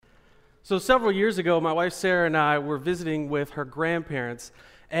So several years ago, my wife Sarah and I were visiting with her grandparents,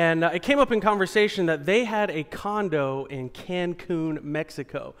 and it came up in conversation that they had a condo in Cancun,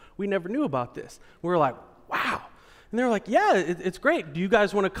 Mexico. We never knew about this. We were like, wow. And they were like, yeah, it's great. Do you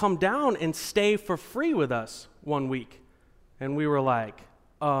guys want to come down and stay for free with us one week? And we were like,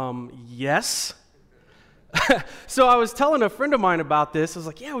 yes. So I was telling a friend of mine about this. I was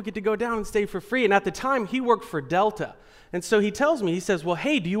like, yeah, we get to go down and stay for free. And at the time, he worked for Delta. And so he tells me, he says, well,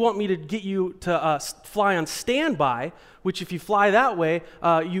 hey, do you want me to get you to fly on standby, which if you fly that way,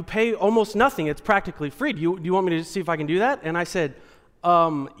 you pay almost nothing. It's practically free. Do you want me to see if I can do that? And I said,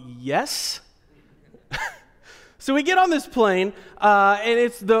 yes. So we get on this plane, and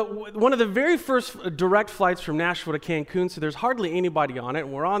it's one of the very first direct flights from Nashville to Cancun, so there's hardly anybody on it,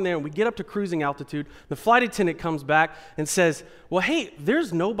 and we're on there, and we get up to cruising altitude. The flight attendant comes back and says, well, hey,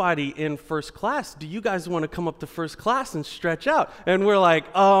 there's nobody in first class. Do you guys want to come up to first class and stretch out? And we're like,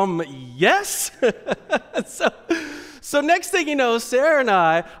 yes? So next thing you know, Sarah and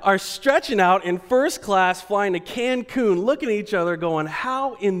I are stretching out in first class, flying to Cancun, looking at each other going,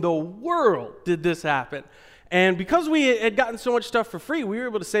 how in the world did this happen? And because we had gotten so much stuff for free, we were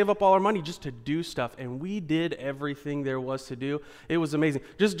able to save up all our money just to do stuff. And we did everything there was to do. It was amazing.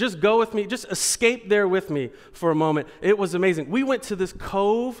 Just go with me. Just escape there with me for a moment. It was amazing. We went to this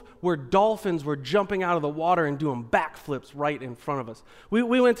cove where dolphins were jumping out of the water and doing backflips right in front of us. We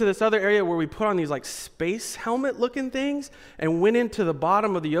went to this other area where we put on these like space helmet looking things and went into the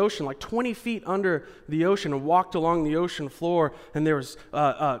bottom of the ocean, like 20 feet under the ocean, and walked along the ocean floor. And there was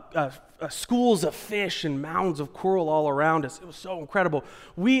schools of fish and mounds of coral all around us. It was so incredible.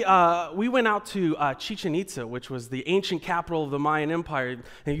 We went out to Chichen Itza, which was the ancient capital of the Mayan Empire,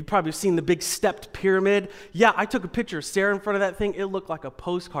 and you've probably seen the big stepped pyramid. Yeah, I took a picture of Sarah in front of that thing. It looked like a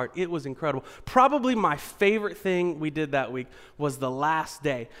postcard. It was incredible. Probably my favorite thing we did that week was the last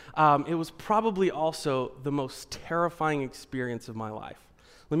day. It was probably also the most terrifying experience of my life.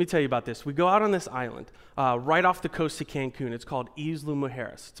 Let me tell you about this. We go out on this island right off the coast of Cancun. It's called Isla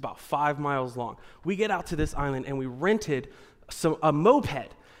Mujeres. It's about 5 miles long. We get out to this island, and we rented a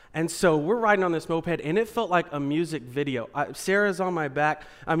moped. And so we're riding on this moped, and it felt like a music video. Sarah's on my back.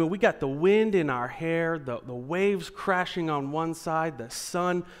 I mean, we got the wind in our hair, the waves crashing on one side, the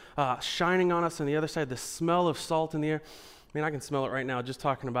sun shining on us on the other side, the smell of salt in the air. I mean, I can smell it right now just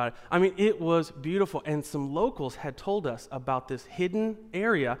talking about it. I mean, it was beautiful. And some locals had told us about this hidden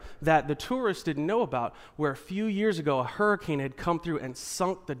area that the tourists didn't know about, where a few years ago a hurricane had come through and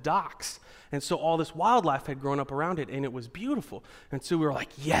sunk the docks. And so all this wildlife had grown up around it, and it was beautiful. And so we were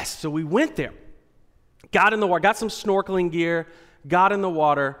like, yes. So we went there, got in the water, got some snorkeling gear, got in the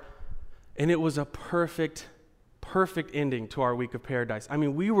water, and it was a perfect ending to our week of paradise. I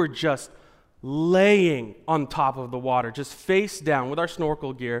mean, we were just laying on top of the water, just face down with our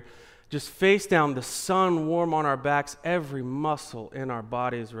snorkel gear, just face down, the sun warm on our backs, every muscle in our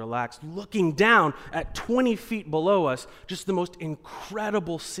bodies relaxed, looking down at 20 feet below us, just the most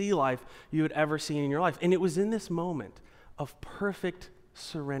incredible sea life you had ever seen in your life. And it was in this moment of perfect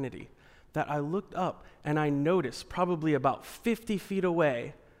serenity that I looked up and I noticed probably about 50 feet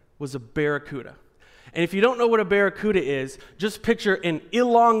away was a barracuda. And if you don't know what a barracuda is, just picture an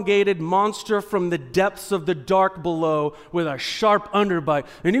elongated monster from the depths of the dark below with a sharp underbite.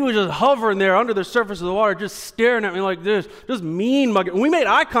 And he was just hovering there under the surface of the water, just staring at me like this, just mean mugging. And we made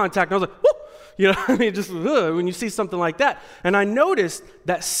eye contact, and I was like, whoo! You know, I mean, just when you see something like that. And I noticed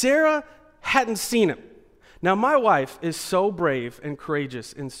that Sarah hadn't seen him. Now, my wife is so brave and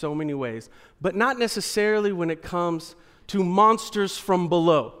courageous in so many ways, but not necessarily when it comes to monsters from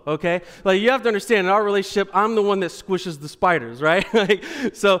below, okay? Like, you have to understand, in our relationship, I'm the one that squishes the spiders, right?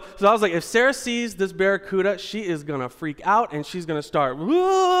 So I was like, if Sarah sees this barracuda, she is going to freak out, and she's going to start,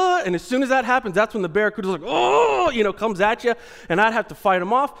 whoa! And as soon as that happens, that's when the barracuda's like, oh, comes at you, and I'd have to fight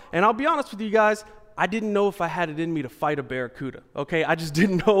him off. And I'll be honest with you guys, I didn't know if I had it in me to fight a barracuda, okay? I just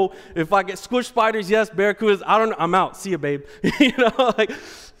didn't know if I get squish spiders, yes, barracudas, I don't know, I'm out, see you, babe.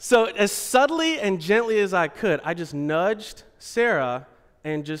 So as subtly and gently as I could, I just nudged Sarah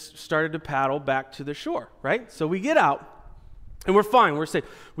and just started to paddle back to the shore, right? So we get out, and we're fine, we're safe.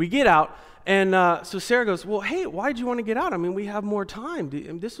 We get out, and so Sarah goes, well, hey, why'd you want to get out? I mean, we have more time.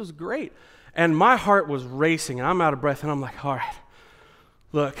 This was great. And my heart was racing, and I'm out of breath, and I'm like, all right,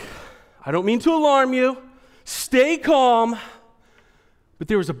 look, I don't mean to alarm you. Stay calm. But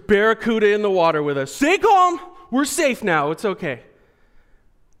there was a barracuda in the water with us. Stay calm. We're safe now. It's okay.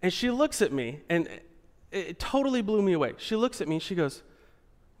 And she looks at me, and it totally blew me away. She looks at me, and she goes,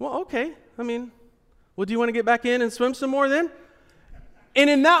 well, okay. I mean, well, do you want to get back in and swim some more then? And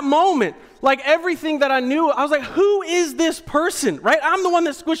in that moment, like everything that I knew, I was like, who is this person, right? I'm the one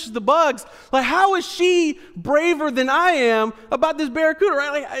that squishes the bugs. Like, how is she braver than I am about this barracuda,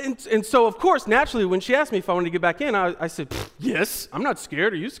 right? Like, and so, of course, naturally, when she asked me if I wanted to get back in, I said, yes, I'm not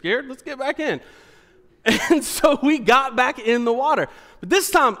scared. Are you scared? Let's get back in. And so we got back in the water. But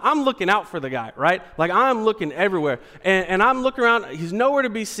this time, I'm looking out for the guy, right? Like, I'm looking everywhere. And I'm looking around. He's nowhere to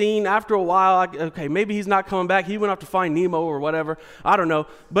be seen. After a while, okay, maybe he's not coming back. He went off to find Nemo or whatever. I don't know.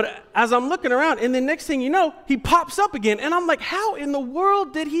 But as I'm looking around, and the next thing you know, he pops up again. And I'm like, how in the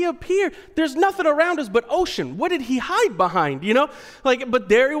world did he appear? There's nothing around us but ocean. What did he hide behind, you know? Like, but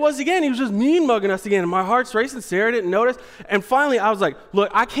there he was again. He was just mean mugging us again. And my heart's racing. Sarah didn't notice. And finally, I was like, look,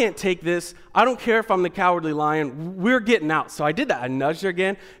 I can't take this. I don't care if I'm the cowardly lion. We're getting out. So I did that. I nudged her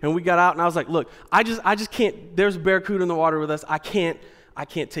again, and we got out. And I was like, look, I just can't. There's a barracuda in the water with us. I can't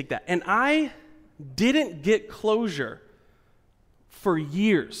take that. And I didn't get closure for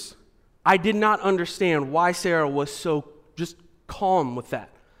years. I did not understand why Sarah was so just calm with that.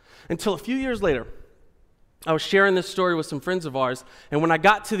 Until a few years later, I was sharing this story with some friends of ours. And when I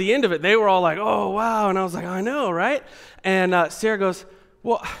got to the end of it, they were all like, oh, wow. And I was like, I know, right? And Sarah goes,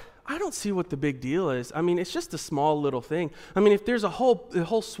 well, I don't see what the big deal is. I mean, it's just a small little thing. I mean, if there's a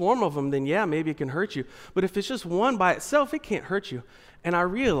whole swarm of them, then yeah, maybe it can hurt you. But if it's just one by itself, it can't hurt you. And I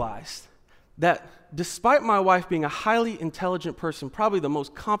realized that despite my wife being a highly intelligent person, probably the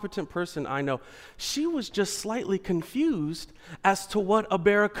most competent person I know, she was just slightly confused as to what a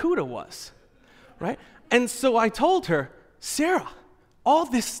barracuda was, right? And so I told her, Sarah, all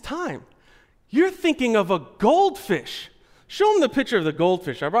this time, you're thinking of a goldfish. Show them the picture of the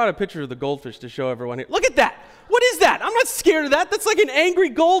goldfish. I brought a picture of the goldfish to show everyone here. Look at that. What is that? I'm not scared of that. That's like an angry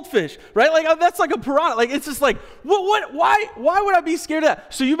goldfish, right? Like that's like a piranha. Like it's just like, why would I be scared of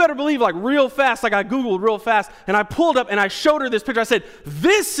that? So you better believe like real fast, like I Googled real fast, and I pulled up and I showed her this picture. I said,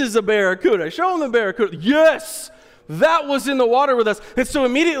 this is a barracuda. Show them the barracuda. Yes, that was in the water with us. And so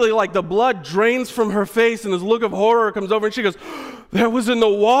immediately like the blood drains from her face and this look of horror comes over and she goes, that was in the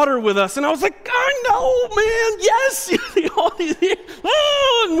water with us. And I was like, I know, man, yes.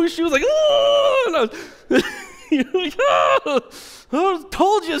 And she was like, oh, and I was, I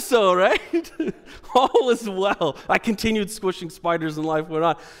told you so, right? All is well. I continued squishing spiders and life went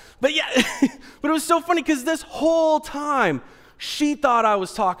on. But yeah, but it was so funny because this whole time she thought I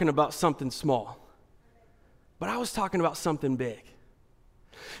was talking about something small. But I was talking about something big.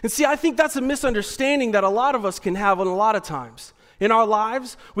 And see, I think that's a misunderstanding that a lot of us can have a lot of times. In our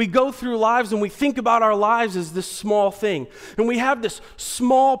lives, we go through lives and we think about our lives as this small thing. And we have this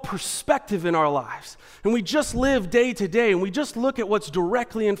small perspective in our lives. And we just live day to day and we just look at what's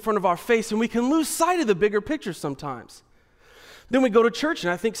directly in front of our face and we can lose sight of the bigger picture sometimes. Then we go to church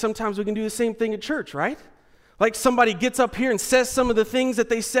and I think sometimes we can do the same thing at church, right? Like somebody gets up here and says some of the things that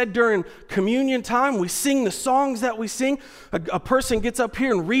they said during communion time. We sing the songs that we sing. A person gets up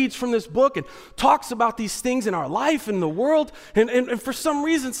here and reads from this book and talks about these things in our life and the world. And for some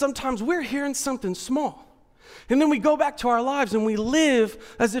reason, sometimes we're hearing something small. And then we go back to our lives and we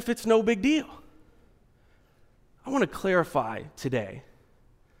live as if it's no big deal. I want to clarify today.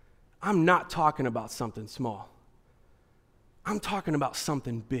 I'm not talking about something small. I'm talking about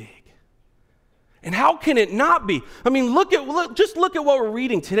something big. And how can it not be? I mean, just look at what we're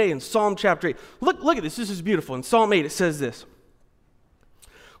reading today in Psalm chapter 8. Look at this. This is beautiful. In Psalm 8, it says this.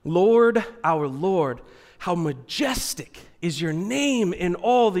 Lord, our Lord, how majestic is your name in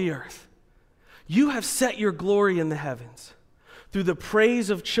all the earth. You have set your glory in the heavens. Through the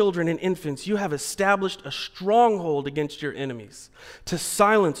praise of children and infants, you have established a stronghold against your enemies to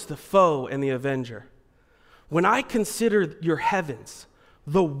silence the foe and the avenger. When I consider your heavens,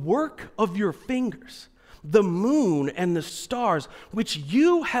 the work of your fingers, the moon and the stars, which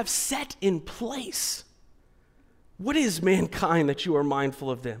you have set in place. What is mankind that you are mindful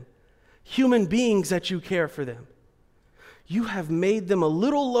of them? Human beings that you care for them. You have made them a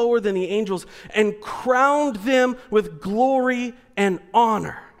little lower than the angels and crowned them with glory and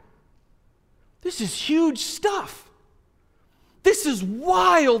honor. This is huge stuff. This is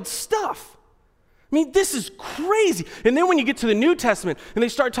wild stuff. I mean, this is crazy. And then when you get to the New Testament and they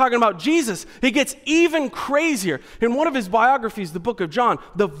start talking about Jesus, it gets even crazier. In one of his biographies, the book of John,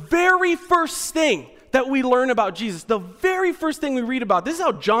 the very first thing that we learn about Jesus, the very first thing we read about, this is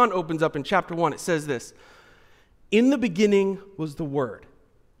how John opens up in chapter 1. It says this, in the beginning was the Word,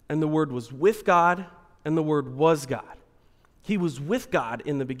 and the Word was with God, and the Word was God. He was with God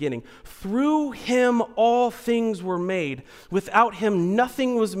in the beginning. Through him all things were made. Without him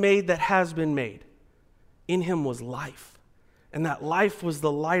nothing was made that has been made. In him was life, and that life was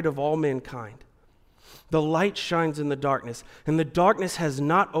the light of all mankind. The light shines in the darkness, and the darkness has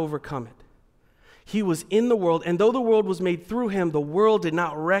not overcome it. He was in the world, and though the world was made through him, the world did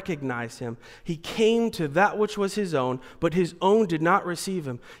not recognize him. He came to that which was his own, but his own did not receive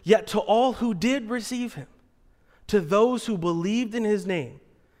him. Yet to all who did receive him, to those who believed in his name,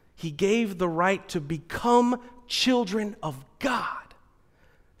 he gave the right to become children of God.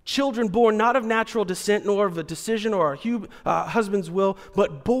 Children born not of natural descent, nor of a decision or a husband's will,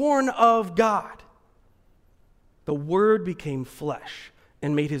 but born of God. The Word became flesh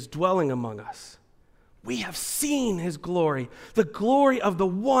and made his dwelling among us. We have seen his glory, the glory of the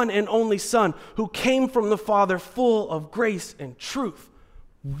one and only Son who came from the Father, full of grace and truth.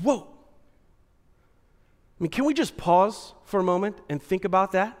 Whoa. I mean, can we just pause for a moment and think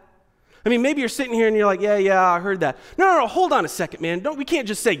about that? I mean, maybe you're sitting here and you're like, yeah, I heard that. No, hold on a second, man. We can't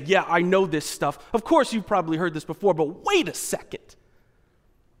just say, yeah, I know this stuff. Of course, you've probably heard this before, but wait a second.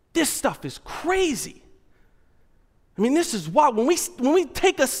 This stuff is crazy. I mean, this is why when we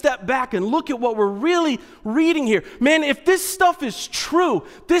take a step back and look at what we're really reading here, man, if this stuff is true,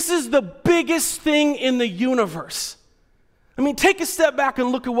 this is the biggest thing in the universe. I mean, take a step back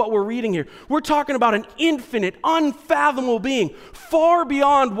and look at what we're reading here. We're talking about an infinite, unfathomable being, far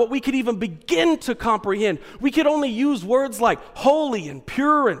beyond what we could even begin to comprehend. We could only use words like holy and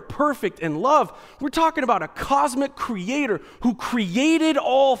pure and perfect and love. We're talking about a cosmic creator who created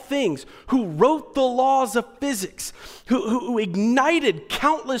all things, who wrote the laws of physics, who ignited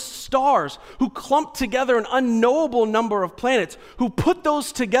countless stars, who clumped together an unknowable number of planets, who put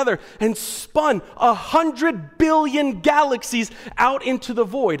those together and spun 100 billion galaxies out into the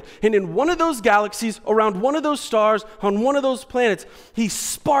void. And in one of those galaxies, around one of those stars, on one of those planets, he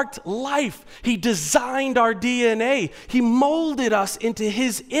sparked life. He designed our DNA. He molded us into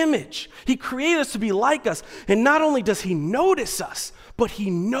his image. He created us to be like us. And not only does he notice us, but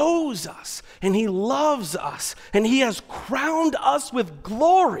he knows us, and he loves us, and he has crowned us with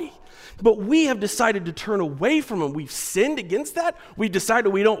glory. But we have decided to turn away from him. We've sinned against that. We've decided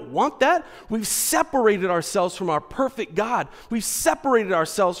we don't want that. We've separated ourselves from our perfect God. We've separated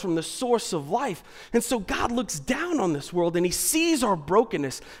ourselves from the source of life. And so God looks down on this world, and he sees our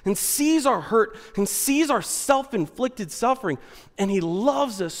brokenness and sees our hurt and sees our self-inflicted suffering. And he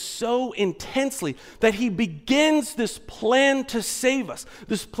loves us so intensely that he begins this plan to save us,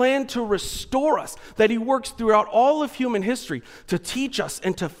 this plan to restore us, that he works throughout all of human history to teach us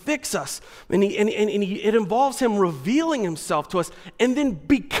and to fix us. And it involves him revealing himself to us and then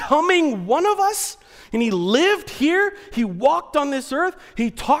becoming one of us. And he lived here. He walked on this earth.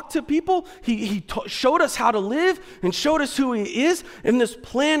 He talked to people. He showed us how to live and showed us who he is. And this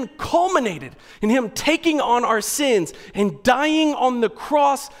plan culminated in him taking on our sins and dying on the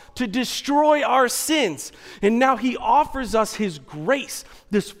cross to destroy our sins. And now he offers us his grace,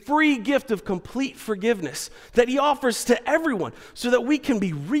 this free gift of complete forgiveness that he offers to everyone so that we can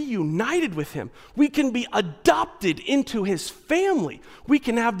be reunited with him. We can be adopted into his family. We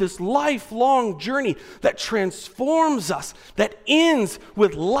can have this lifelong journey that transforms us, that ends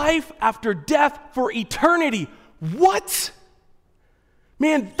with life after death for eternity. What?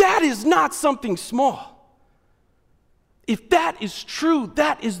 Man, that is not something small. If that is true,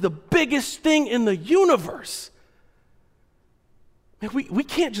 that is the biggest thing in the universe. Man, we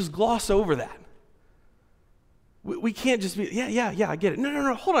can't just gloss over that. We can't just be, yeah, I get it.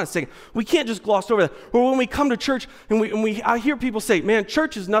 No, hold on a second. We can't just gloss over that. Or when we come to church and I hear people say, man,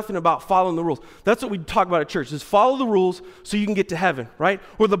 church is nothing about following the rules. That's what we talk about at church, is follow the rules so you can get to heaven, right?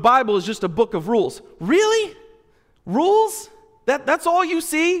 Or the Bible is just a book of rules. Really? Rules? That's all you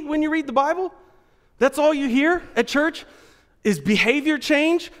see when you read the Bible? That's all you hear at church? Is behavior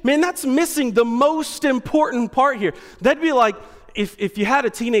change? Man, that's missing the most important part here. That'd be like if you had a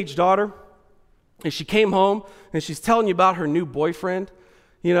teenage daughter and she came home and she's telling you about her new boyfriend,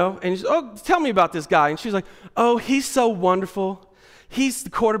 you know, and she's, oh, tell me about this guy. And she's like, oh, he's so wonderful. He's the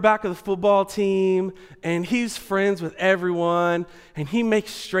quarterback of the football team, and he's friends with everyone, and he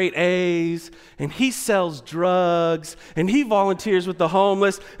makes straight A's, and he sells drugs, and he volunteers with the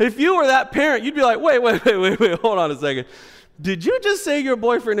homeless. If you were that parent, you'd be like, wait, hold on a second. Did you just say your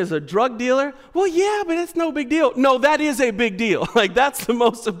boyfriend is a drug dealer? Well, yeah, but it's no big deal. No, that is a big deal. Like, that's the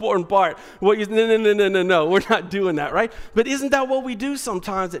most important part. No, we're not doing that, right? But isn't that what we do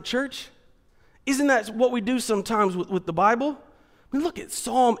sometimes at church? Isn't that what we do sometimes with the Bible? I mean, look at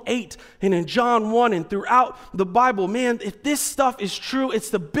Psalm 8 and in John 1 and throughout the Bible. Man, if this stuff is true, it's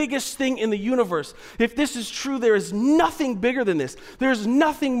the biggest thing in the universe. If this is true, there is nothing bigger than this. There's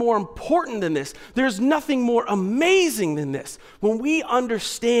nothing more important than this. There's nothing more amazing than this. When we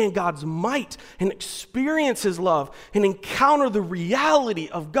understand God's might and experience His love and encounter the reality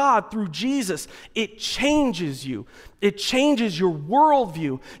of God through Jesus, it changes you. It changes your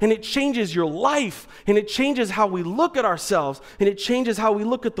worldview, and it changes your life, and it changes how we look at ourselves, and it changes how we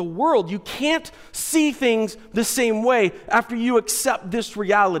look at the world. You can't see things the same way after you accept this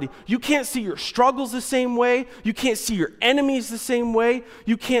reality. You can't see your struggles the same way. You can't see your enemies the same way.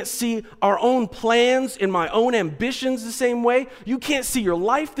 You can't see our own plans and my own ambitions the same way. You can't see your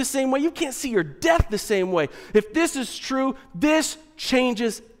life the same way. You can't see your death the same way. If this is true, this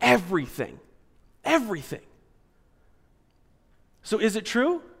changes everything. Everything. So is it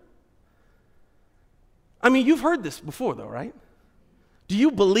true? I mean, you've heard this before though, right? Do you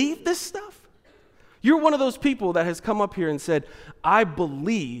believe this stuff? You're one of those people that has come up here and said, I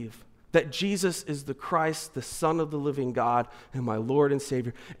believe that Jesus is the Christ, the Son of the living God, and my Lord and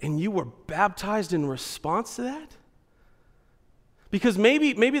Savior. And you were baptized in response to that? Because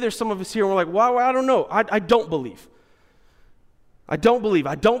maybe there's some of us here and we're like, well, I don't know. I don't believe. I don't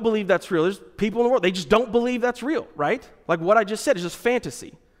believe that's real. There's people in the world, they just don't believe that's real, right? Like what I just said is just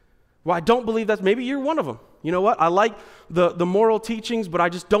fantasy. Well, I don't believe that's, maybe you're one of them. You know what? I like the moral teachings, but I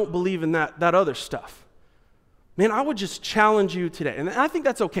just don't believe in that other stuff. Man, I would just challenge you today. And I think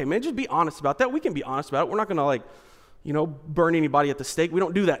that's okay, man. Just be honest about that. We can be honest about it. We're not going to burn anybody at the stake. We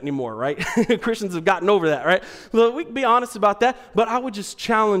don't do that anymore, right? Christians have gotten over that, right? Well, we can be honest about that, but I would just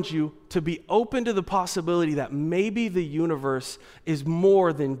challenge you to be open to the possibility that maybe the universe is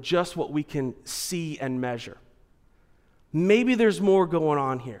more than just what we can see and measure. Maybe there's more going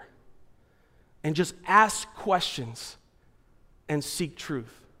on here. And just ask questions and seek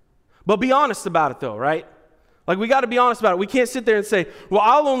truth. But be honest about it though, right? Like we got to be honest about it. We can't sit there and say, well,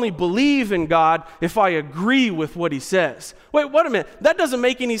 I'll only believe in God if I agree with what He says. Wait a minute. That doesn't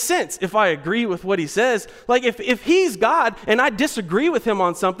make any sense if I agree with what He says. Like if He's God and I disagree with Him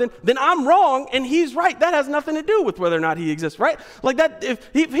on something, then I'm wrong and He's right. That has nothing to do with whether or not He exists, right? Like that,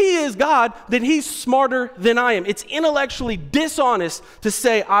 if He is God, then He's smarter than I am. It's intellectually dishonest to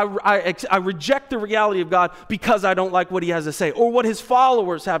say I reject the reality of God because I don't like what He has to say or what His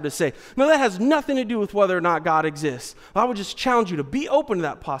followers have to say. No, that has nothing to do with whether or not God exists. I would just challenge you to be open to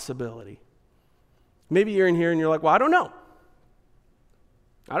that possibility. Maybe you're in here and you're like, well, I don't know.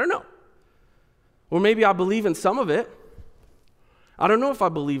 Or maybe I believe in some of it. I don't know if I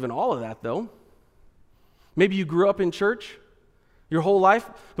believe in all of that, though. Maybe you grew up in church your whole life,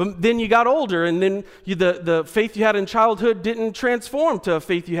 but then you got older, and then the faith you had in childhood didn't transform to a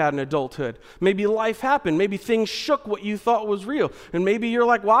faith you had in adulthood. Maybe life happened. Maybe things shook what you thought was real. And maybe you're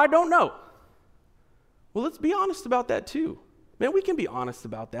like, well, I don't know. Well, let's be honest about that too. Man, we can be honest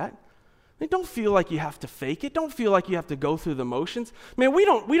about that. Man, don't feel like you have to fake it. Don't feel like you have to go through the motions. Man, we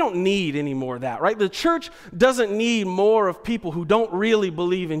don't need any more of that, right? The church doesn't need more of people who don't really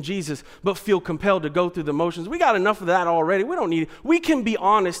believe in Jesus but feel compelled to go through the motions. We got enough of that already. We don't need it. We can be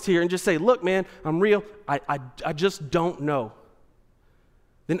honest here and just say, look, man, I'm real. I just don't know.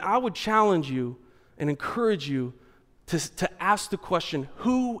 Then I would challenge you and encourage you to ask the question,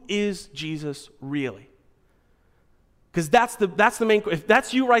 who is Jesus really? Because that's the main, if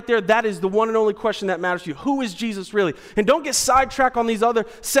that's you right there, that is the one and only question that matters to you. Who is Jesus really? And don't get sidetracked on these other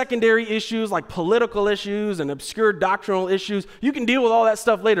secondary issues like political issues and obscure doctrinal issues. You can deal with all that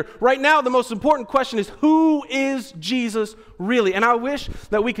stuff later. Right now, the most important question is, who is Jesus really? And I wish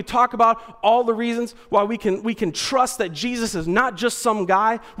that we could talk about all the reasons why we can trust that Jesus is not just some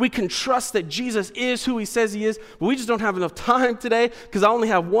guy. We can trust that Jesus is who He says He is, but we just don't have enough time today because I only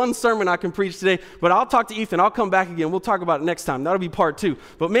have one sermon I can preach today. But I'll talk to Ethan. I'll come back again. We'll talk about it next time. That'll be part 2.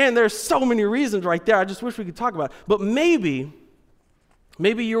 But man, there's so many reasons right there. I just wish we could talk about it. But maybe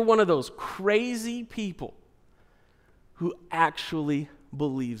you're one of those crazy people who actually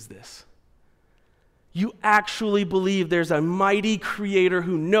believes this. You actually believe there's a mighty Creator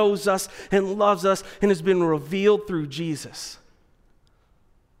who knows us and loves us and has been revealed through Jesus.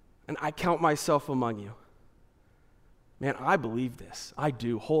 And I count myself among you. Man, I believe this. I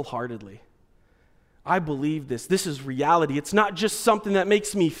do, wholeheartedly. I believe this. This is reality. It's not just something that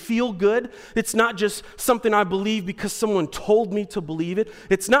makes me feel good. It's not just something I believe because someone told me to believe it.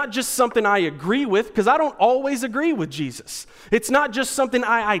 It's not just something I agree with because I don't always agree with Jesus. It's not just something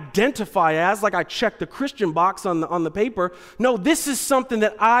I identify as, like I check the Christian box on the paper. No, this is something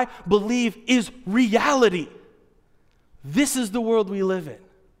that I believe is reality. This is the world we live in.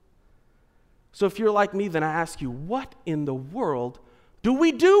 So if you're like me, then I ask you, what in the world do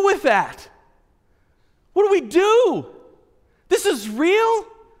we do with that? What do we do? This is real?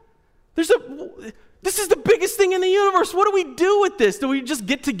 This is the biggest thing in the universe. What do we do with this? Do we just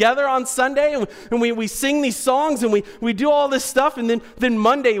get together on Sunday and we sing these songs and we do all this stuff, and then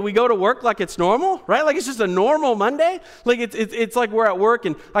Monday we go to work like it's normal, right? Like it's just a normal Monday? Like it's like we're at work,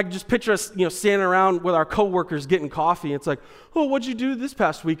 and I can just picture us, standing around with our coworkers getting coffee. It's like, oh, what'd you do this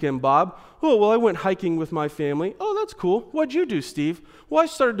past weekend, Bob? Oh, well, I went hiking with my family. Oh, that's cool. What'd you do, Steve? Well, I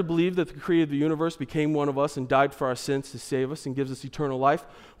started to believe that the creator of the universe became one of us and died for our sins to save us and gives us eternal life.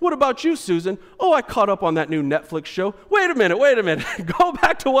 What about you, Susan? Oh, I caught up on that new Netflix show. Wait a minute. Go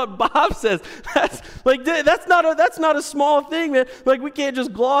back to what Bob says. That's not a small thing, man. Like, we can't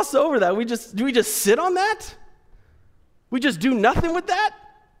just gloss over that. Do we just sit on that? We just do nothing with that?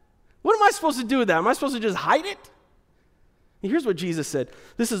 What am I supposed to do with that? Am I supposed to just hide it? And here's what Jesus said.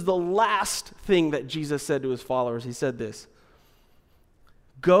 This is the last thing that Jesus said to his followers. He said this: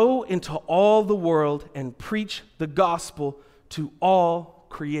 go into all the world and preach the gospel to all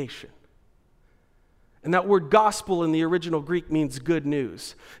creation. And that word gospel in the original Greek means good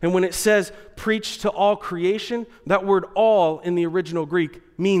news. And when it says preach to all creation, that word all in the original Greek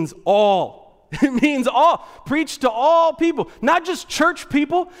means all. It means all. Preach to all people, not just church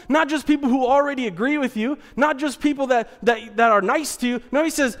people, not just people who already agree with you, not just people that are nice to you. No,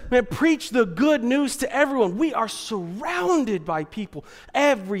 he says, man, preach the good news to everyone. We are surrounded by people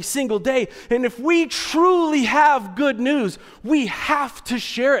every single day. And if we truly have good news, we have to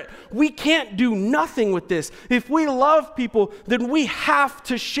share it. We can't do nothing with this. If we love people, then we have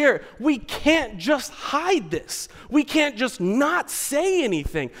to share it. We can't just hide this. We can't just not say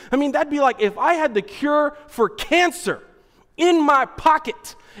anything. I mean, that'd be like if I had the cure for cancer in my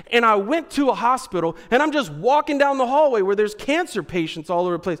pocket and I went to a hospital and I'm just walking down the hallway where there's cancer patients all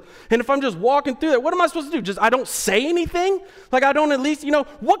over the place. And if I'm just walking through there, what am I supposed to do? I don't say anything? Like I don't at least,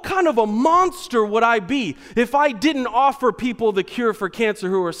 what kind of a monster would I be if I didn't offer people the cure for cancer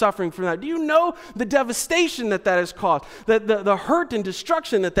who are suffering from that? Do you know the devastation that has caused? The hurt and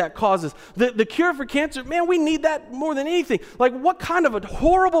destruction that causes? The cure for cancer, man, we need that more than anything. Like what kind of a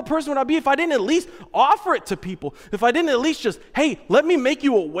horrible person would I be if I didn't at least offer it to people? If I didn't at least just, hey, let me make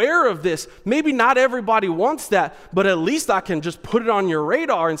you aware of this. Maybe not everybody wants that, but at least I can just put it on your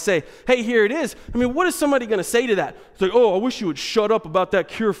radar and say, hey, here it is. I mean, what is somebody going to say to that? It's like, oh, I wish you would shut up about that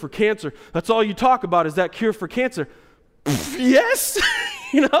cure for cancer. That's all you talk about is that cure for cancer. Yes.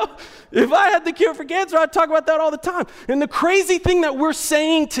 If I had the cure for cancer, I'd talk about that all the time. And the crazy thing that we're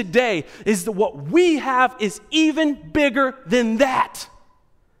saying today is that what we have is even bigger than that.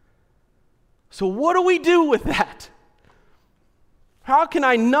 So what do we do with that? How can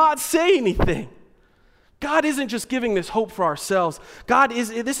I not say anything? God isn't just giving this hope for ourselves.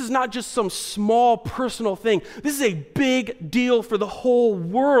 This is not just some small personal thing. This is a big deal for the whole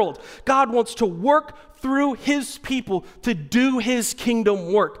world. God wants to work through his people to do his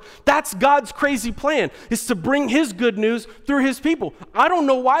kingdom work. That's God's crazy plan, is to bring his good news through his people. I don't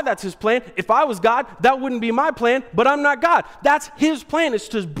know why that's his plan. If I was God, that wouldn't be my plan, but I'm not God. That's his plan, is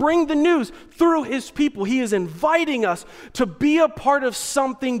to bring the news through his people. He is inviting us to be a part of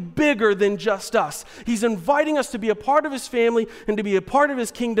something bigger than just us. He's inviting us to be a part of his family and to be a part of his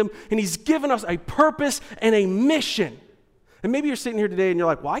kingdom, and he's given us a purpose and a mission. And maybe you're sitting here today and you're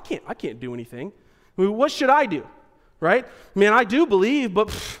like, well, I can't do anything. I mean, what should I do, right? Man, I do believe,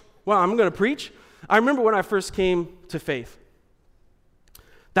 but, I'm going to preach. I remember when I first came to faith.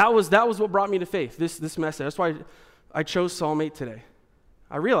 That was what brought me to faith, this message. That's why I chose Psalm 8 today.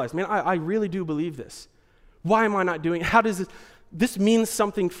 I realized, man, I really do believe this. Why am I not doing it? How does this means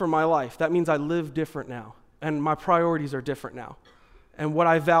something for my life. That means I live different now, and my priorities are different now, and what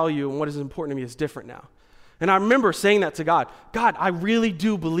I value and what is important to me is different now. And I remember saying that to God. God, I really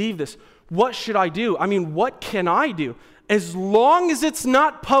do believe this. What should I do? I mean, what can I do? As long as it's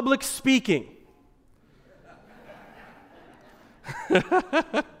not public speaking.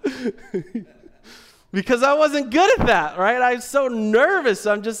 Because I wasn't good at that, right? I was so nervous.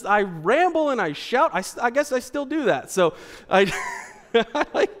 I ramble and I shout. I guess I still do that. So that's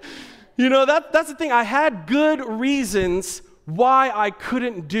the thing. I had good reasons why I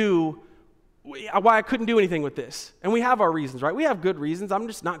couldn't do anything with this. And we have our reasons, right? We have good reasons. I'm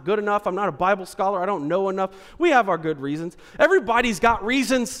just not good enough. I'm not a Bible scholar. I don't know enough. We have our good reasons. Everybody's got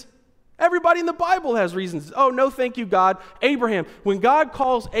reasons. Everybody in the Bible has reasons. Oh, no, thank you, God. Abraham. When God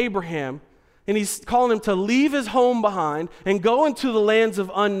calls Abraham And he's calling him to leave his home behind and go into the lands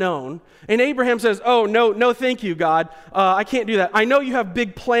of unknown. And Abraham says, oh, no, thank you, God. I can't do that. I know you have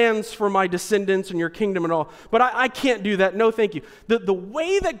big plans for my descendants and your kingdom and all, but I can't do that. No, thank you. The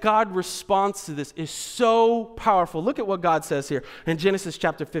way that God responds to this is so powerful. Look at what God says here. In Genesis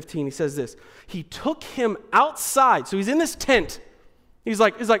chapter 15, he says this. He took him outside. So he's in this tent. He's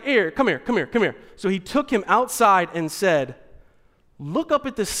like, here, come here. So he took him outside and said, look up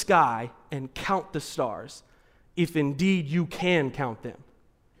at the sky and count the stars, if indeed you can count them.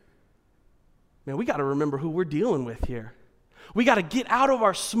 Man, we got to remember who we're dealing with here. We got to get out of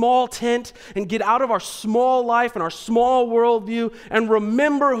our small tent and get out of our small life and our small worldview and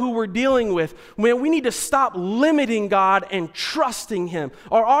remember who we're dealing with. Man, we need to stop limiting God and trusting Him.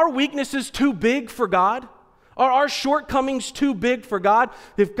 Are our weaknesses too big for God? Are our shortcomings too big for God?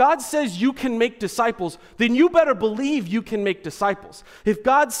 If God says you can make disciples, then you better believe you can make disciples. If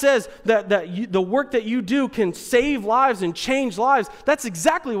God says that the work that you do can save lives and change lives, that's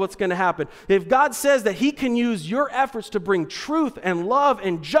exactly what's going to happen. If God says that He can use your efforts to bring truth and love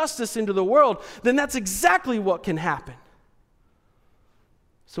and justice into the world, then that's exactly what can happen.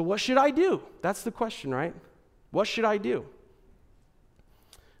 So what should I do? That's the question, right? What should I do?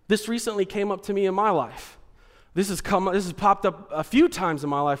 This recently came up to me in my life. This has popped up a few times in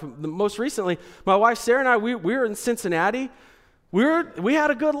my life. Most recently, my wife Sarah and I, we were in Cincinnati. We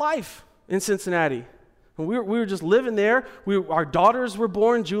had a good life in Cincinnati. We were just living there. Our daughters were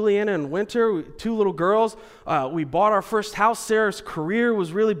born, Juliana and Winter, 2 little girls. We bought our first house. Sarah's career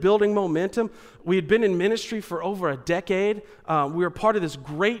was really building momentum. We had been in ministry for over a decade. We were part of this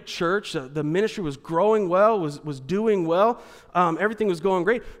great church. The ministry was growing well, was doing well. Everything was going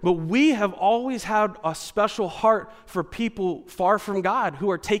great. But we have always had a special heart for people far from God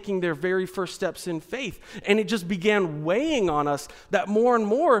who are taking their very first steps in faith. And it just began weighing on us that more and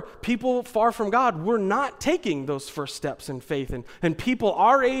more people far from God were not taking those first steps in faith. And people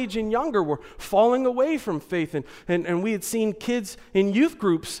our age and younger were falling away from faith. And we had seen kids in youth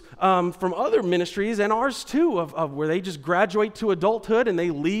groups from other ministries and ours too, of where they just graduate to adulthood and they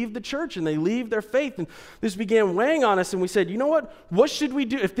leave the church and they leave their faith. And this began weighing on us, and we said, you know what? What should we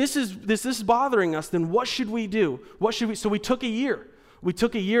do? If this is bothering us, then what should we do? So we took a year. We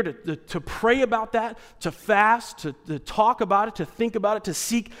took a year to pray about that, to fast, to talk about it, to think about it, to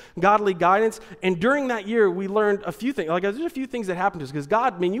seek godly guidance. And during that year, we learned a few things. Like, there's a few things that happened to us because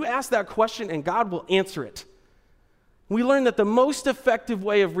God, you ask that question and God will answer it. We learned that the most effective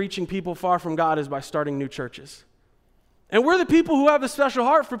way of reaching people far from God is by starting new churches. And we're the people who have a special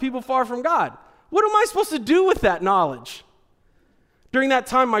heart for people far from God. What am I supposed to do with that knowledge? During that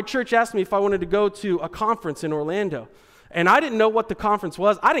time, my church asked me if I wanted to go to a conference in Orlando. And I didn't know what the conference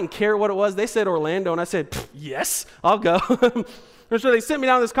was. I didn't care what it was. They said Orlando, and I said, yes, I'll go. And so they sent me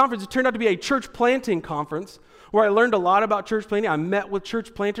down to this conference. It turned out to be a church planting conference where I learned a lot about church planting. I met with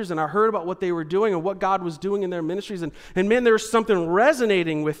church planters, and I heard about what they were doing and what God was doing in their ministries. And man, there was something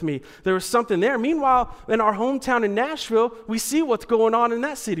resonating with me. There was something there. Meanwhile, in our hometown in Nashville, we see what's going on in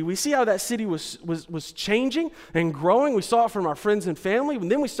that city. We see how that city was changing and growing. We saw it from our friends and family.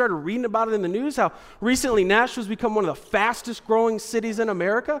 And then we started reading about it in the news, how recently Nashville's become one of the fastest growing cities in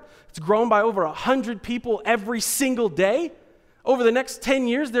America. It's grown by over 100 people every single day. Over the next 10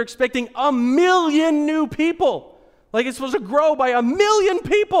 years, they're expecting 1 million new people. Like, it's supposed to grow by 1 million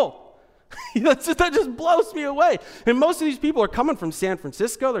people. That just blows me away. And most of these people are coming from San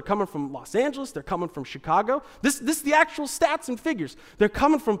Francisco. They're coming from Los Angeles. They're coming from Chicago. This is the actual stats and figures. They're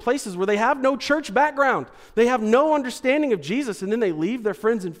coming from places where they have no church background. They have no understanding of Jesus. And then they leave their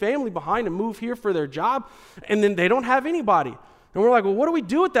friends and family behind and move here for their job. And then they don't have anybody. And we're like, well, what do we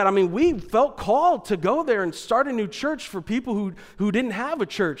do with that? We felt called to go there and start a new church for people who didn't have a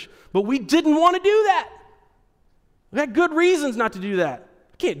church. But we didn't want to do that. We had good reasons not to do that.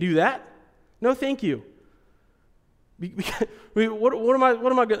 I can't do that. No, thank you. What am I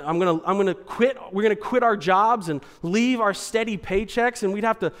going to? I'm going to quit. We're going to quit our jobs and leave our steady paychecks, and we'd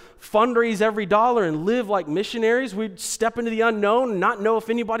have to fundraise every dollar and live like missionaries. We'd step into the unknown and not know if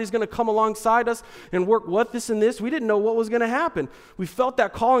anybody's going to come alongside us and work with this and this. We didn't know what was going to happen. We felt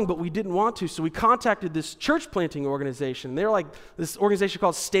that calling, but we didn't want to. So we contacted this church planting organization. They're like this organization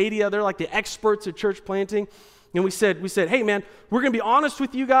called Stadia. They're like the experts at church planting. And we said, hey man, we're going to be honest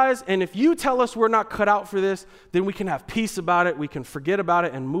with you guys, and if you tell us we're not cut out for this, then we can have peace about it, we can forget about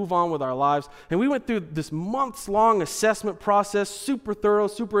it, and move on with our lives. And we went through this months-long assessment process, super thorough,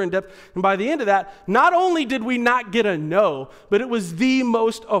 super in-depth, and by the end of that, not only did we not get a no, but it was the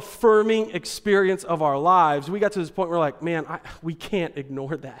most affirming experience of our lives. We got to this point where we're like, man, we can't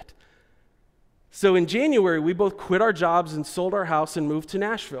ignore that. So in January, we both quit our jobs and sold our house and moved to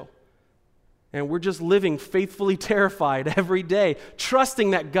Nashville. And we're just living faithfully terrified every day,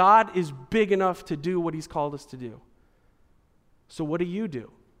 trusting that God is big enough to do what he's called us to do. So what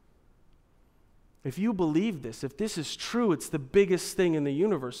do? If you believe this, if this is true, it's the biggest thing in the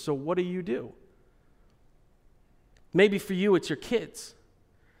universe, so what do? Maybe for you, it's your kids.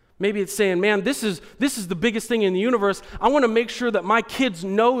 Maybe it's saying, man, this is the biggest thing in the universe. I want to make sure that my kids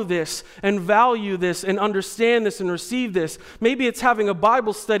know this and value this and understand this and receive this. Maybe it's having a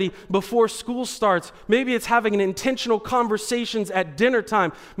Bible study before school starts. Maybe it's having an intentional conversations at dinner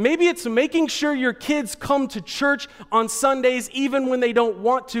time. Maybe it's making sure your kids come to church on Sundays even when they don't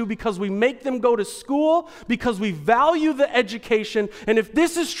want to, because we make them go to school, because we value the education. And if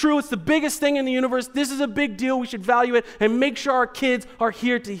this is true, it's the biggest thing in the universe. This is a big deal. We should value it and make sure our kids are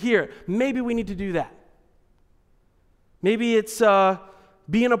here to hear. Maybe we need to do that. Maybe it's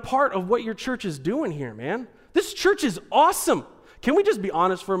being a part of what your church is doing here, man. This church is awesome. Can we just be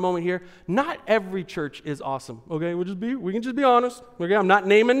honest for a moment here? Not every church is awesome. Okay, we can just be honest. Okay, I'm not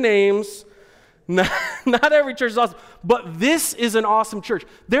naming names. Not every church is awesome, but this is an awesome church.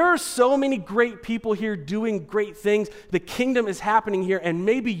 There are so many great people here doing great things. The kingdom is happening here, and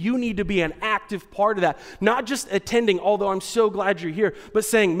maybe you need to be an active part of that. Not just attending, although I'm so glad you're here, but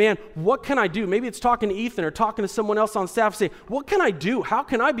saying, man, what can I do? Maybe it's talking to Ethan or talking to someone else on staff, saying, what can I do? How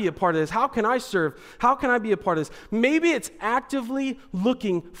can I be a part of this? How can I serve? How can I be a part of this? Maybe it's actively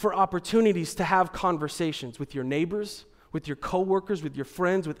looking for opportunities to have conversations with your neighbors, with your coworkers, with your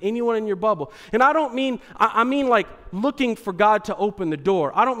friends, with anyone in your bubble. And I don't mean, I mean like looking for God to open the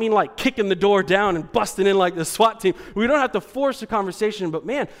door. I don't mean like kicking the door down and busting in like the SWAT team. We don't have to force a conversation, but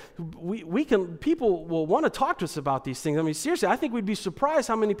man, people will want to talk to us about these things. I mean, seriously, I think we'd be surprised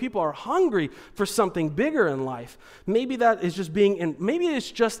how many people are hungry for something bigger in life. Maybe that is just maybe it's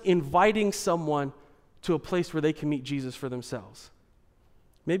just inviting someone to a place where they can meet Jesus for themselves.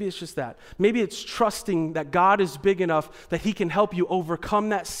 Maybe it's just that. Maybe it's trusting that God is big enough that he can help you overcome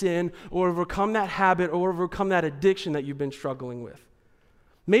that sin or overcome that habit or overcome that addiction that you've been struggling with.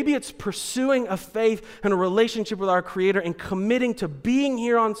 Maybe it's pursuing a faith and a relationship with our Creator and committing to being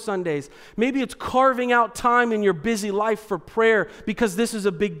here on Sundays. Maybe it's carving out time in your busy life for prayer because this is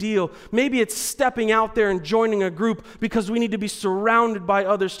a big deal. Maybe it's stepping out there and joining a group because we need to be surrounded by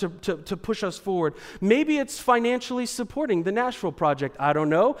others to push us forward. Maybe it's financially supporting the Nashville Project. I don't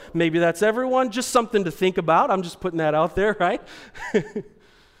know. Maybe that's everyone. Just something to think about. I'm just putting that out there, right?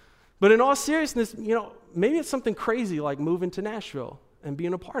 But in all seriousness, maybe it's something crazy like moving to Nashville and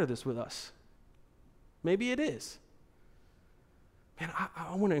being a part of this with us. Maybe it is. Man,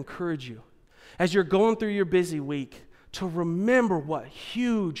 I want to encourage you, as you're going through your busy week, to remember what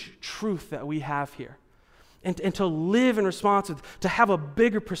huge truth that we have here. And to live in response, to have a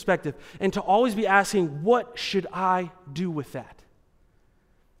bigger perspective, and to always be asking, what should I do with that?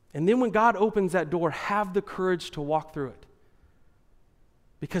 And then when God opens that door, have the courage to walk through it.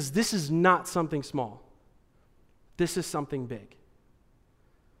 Because this is not something small. This is something big.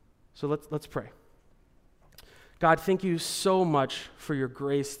 So let's pray. God, thank you so much for your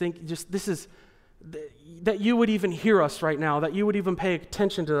grace. That you would even hear us right now, that you would even pay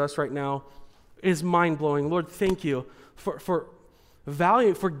attention to us right now is mind-blowing. Lord, thank you for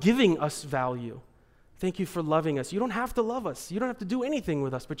giving us value. Thank you for loving us. You don't have to love us. You don't have to do anything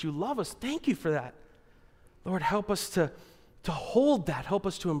with us, but you love us. Thank you for that. Lord, help us to hold that. Help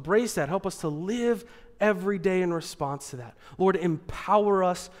us to embrace that. Help us to live every day in response to that. Lord, empower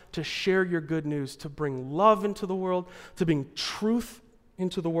us to share your good news, to bring love into the world, to bring truth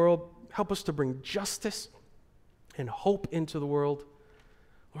into the world. Help us to bring justice and hope into the world.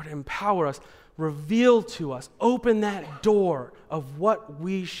 Lord, empower us, reveal to us, open that door of what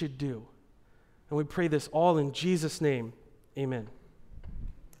we should do. And we pray this all in Jesus' name. Amen.